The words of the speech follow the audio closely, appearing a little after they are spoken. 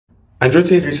Andrew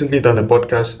Tate recently done a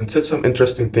podcast and said some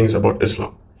interesting things about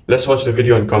Islam. Let's watch the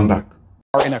video and come back.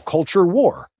 Are in a culture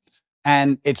war.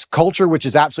 And it's culture which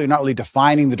is absolutely not really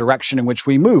defining the direction in which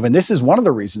we move. And this is one of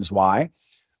the reasons why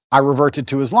I reverted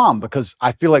to Islam, because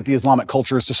I feel like the Islamic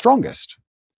culture is the strongest.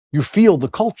 You feel the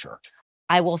culture.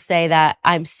 I will say that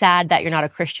I'm sad that you're not a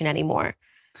Christian anymore,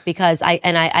 because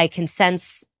I can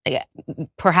sense,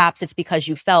 perhaps it's because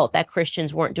you felt that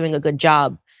Christians weren't doing a good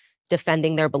job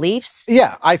defending their beliefs.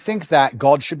 Yeah, I think that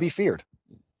God should be feared.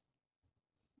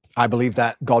 I believe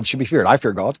that God should be feared. I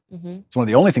fear God. It's one of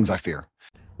the only things I fear.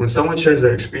 When someone shares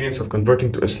their experience of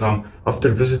converting to Islam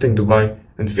after visiting Dubai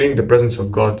and feeling the presence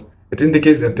of God, it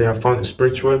indicates that they have found a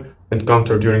spiritual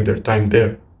encounter during their time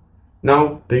there.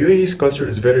 Now, the UAE's culture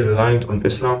is very reliant on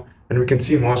Islam, and we can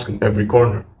see mosques in every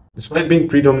corner. Despite being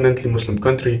predominantly Muslim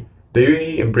country, the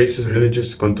UAE embraces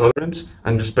religious tolerance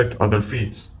and respect other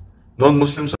faiths.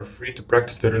 Non-Muslims are free to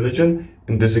practice their religion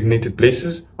in designated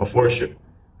places of worship,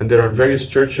 and there are various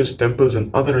churches, temples,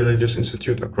 and other religious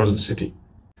institutes across the city.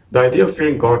 The idea of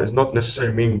fearing God is not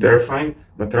necessarily meaning terrifying,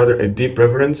 but rather a deep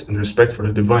reverence and respect for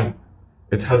the divine.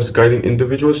 It helps guiding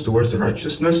individuals towards the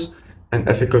righteousness and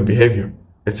ethical behavior.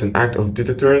 It's an act of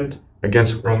deterrent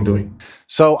against wrongdoing.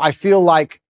 So I feel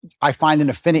like I find an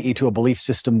affinity to a belief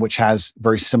system which has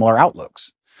very similar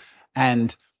outlooks.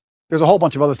 And there's a whole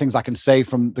bunch of other things I can say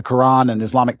from the Quran and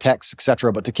Islamic texts,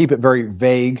 etc. But to keep it very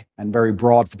vague and very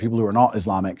broad for people who are not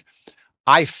Islamic,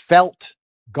 I felt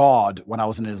God when I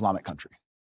was in an Islamic country.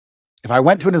 If I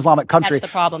went to an Islamic country,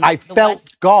 That's the problem. I felt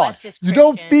God. You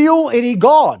don't feel any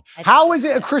God. How is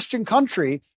it a Christian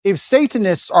country if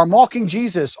Satanists are mocking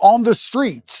Jesus on the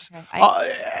streets?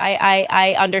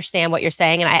 I understand what you're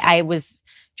saying, and I was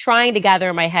trying to gather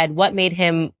in my head what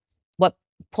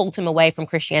pulled him away from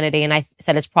Christianity, and I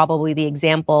said it's probably the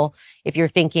example. If you're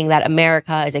thinking that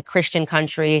America is a Christian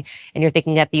country, and you're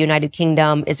thinking that the United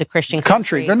Kingdom is a Christian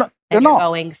country, they're not.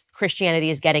 Going, Christianity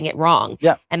is getting it wrong.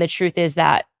 Yeah. And the truth is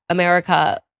that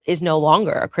America is no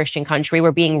longer a Christian country.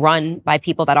 We're being run by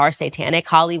people that are satanic.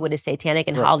 Hollywood is satanic,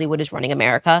 and Hollywood is running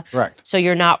America. Right. So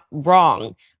you're not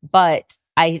wrong. But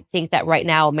I think that right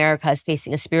now America is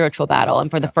facing a spiritual battle. And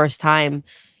for the first time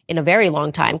in a very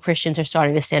long time, Christians are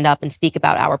starting to stand up and speak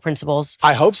about our principles.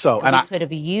 I hope so. And I could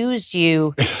have used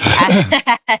you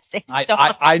as a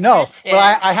I know. But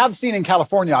I have seen in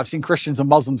California, I've seen Christians and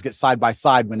Muslims get side by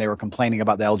side when they were complaining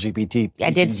about the LGBT I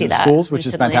did see in that schools, which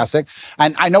recently. is fantastic.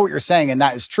 And I know what you're saying, and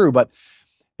that is true. But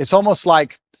it's almost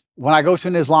like when I go to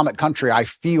an Islamic country, I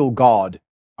feel God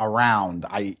around.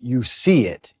 You see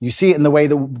it. You see it in the way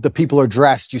the people are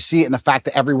dressed. You see it in the fact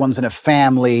that everyone's in a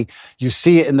family. You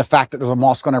see it in the fact that there's a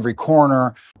mosque on every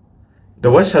corner. The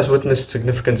West has witnessed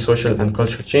significant social and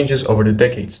cultural changes over the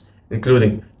decades,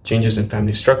 including changes in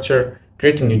family structure,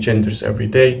 creating new genders every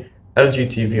day,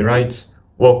 LGBTQ rights,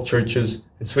 woke churches,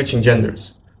 and switching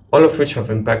genders, all of which have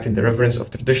impacted the reverence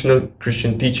of traditional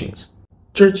Christian teachings.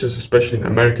 Churches, especially in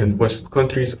American and Western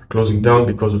countries, are closing down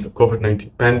because of the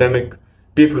COVID-19 pandemic,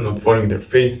 people not following their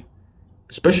faith.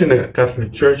 Especially in the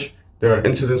Catholic Church, there are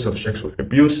incidents of sexual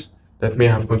abuse that may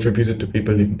have contributed to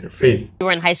people leaving their faith. We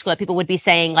were in high school that people would be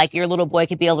saying, like, your little boy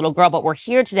could be a little girl, but we're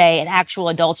here today and actual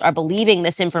adults are believing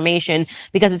this information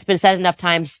because it's been said enough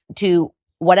times to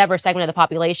whatever segment of the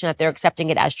population that they're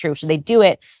accepting it as true. So they do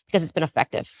it because it's been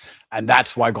effective. And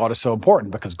that's why God is so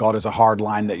important, because God is a hard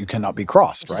line that you cannot be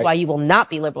crossed, right? That's why you will not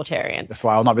be libertarian. That's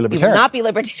why I'll not be libertarian. You will not be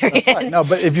libertarian. That's right. No,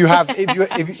 but if you have,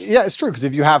 yeah, it's true. Because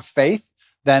if you have faith,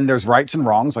 then there's rights and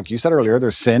wrongs. Like you said earlier,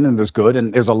 there's sin and there's good,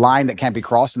 and there's a line that can't be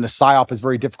crossed, and the psyop is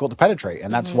very difficult to penetrate.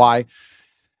 And that's why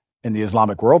in the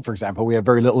Islamic world, for example, we have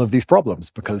very little of these problems,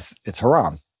 because it's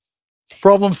haram.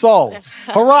 Problem solved.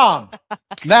 Haram.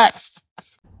 Next.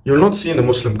 You will not see in a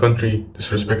Muslim country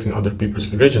disrespecting other people's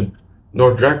religion,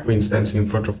 nor drag queens dancing in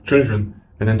front of children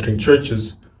and entering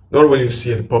churches, nor will you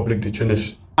see a public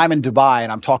detonation. I'm in Dubai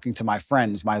and I'm talking to my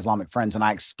friends, my Islamic friends, and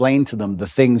I explain to them the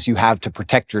things you have to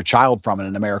protect your child from in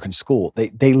an American school.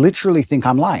 They literally think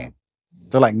I'm lying.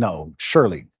 They're like, no,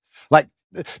 surely. Like,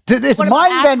 it's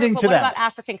mind-bending to them. What about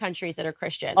African countries that are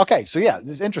Christian? Okay, so yeah, this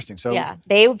is interesting. So yeah,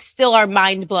 they still are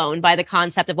mind-blown by the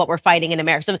concept of what we're fighting in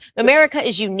America. So America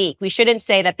is unique. We shouldn't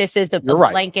say that this is the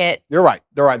blanket. You're right.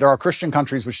 They're right. There are Christian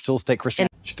countries which still take Christian.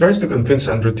 She tries to convince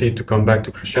Andrew Tate to come back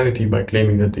to Christianity by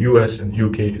claiming that the US and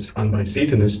UK is run by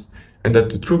Satanists and that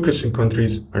the true Christian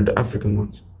countries are the African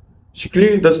ones. She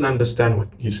clearly doesn't understand what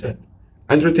he said.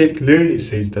 Andrew Tate clearly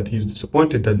says that he is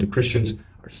disappointed that the Christians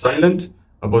are silent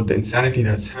about the insanity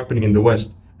that's happening in the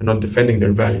West and not defending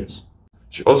their values.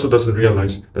 She also doesn't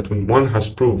realize that when one has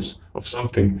proofs of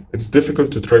something, it's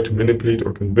difficult to try to manipulate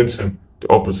or convince him the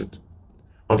opposite.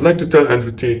 I'd like to tell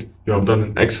Andrew Tate you have done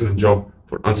an excellent job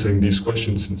for answering these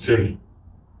questions sincerely.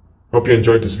 Hope you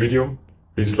enjoyed this video.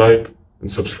 Please like and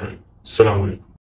subscribe. Assalamu alaikum.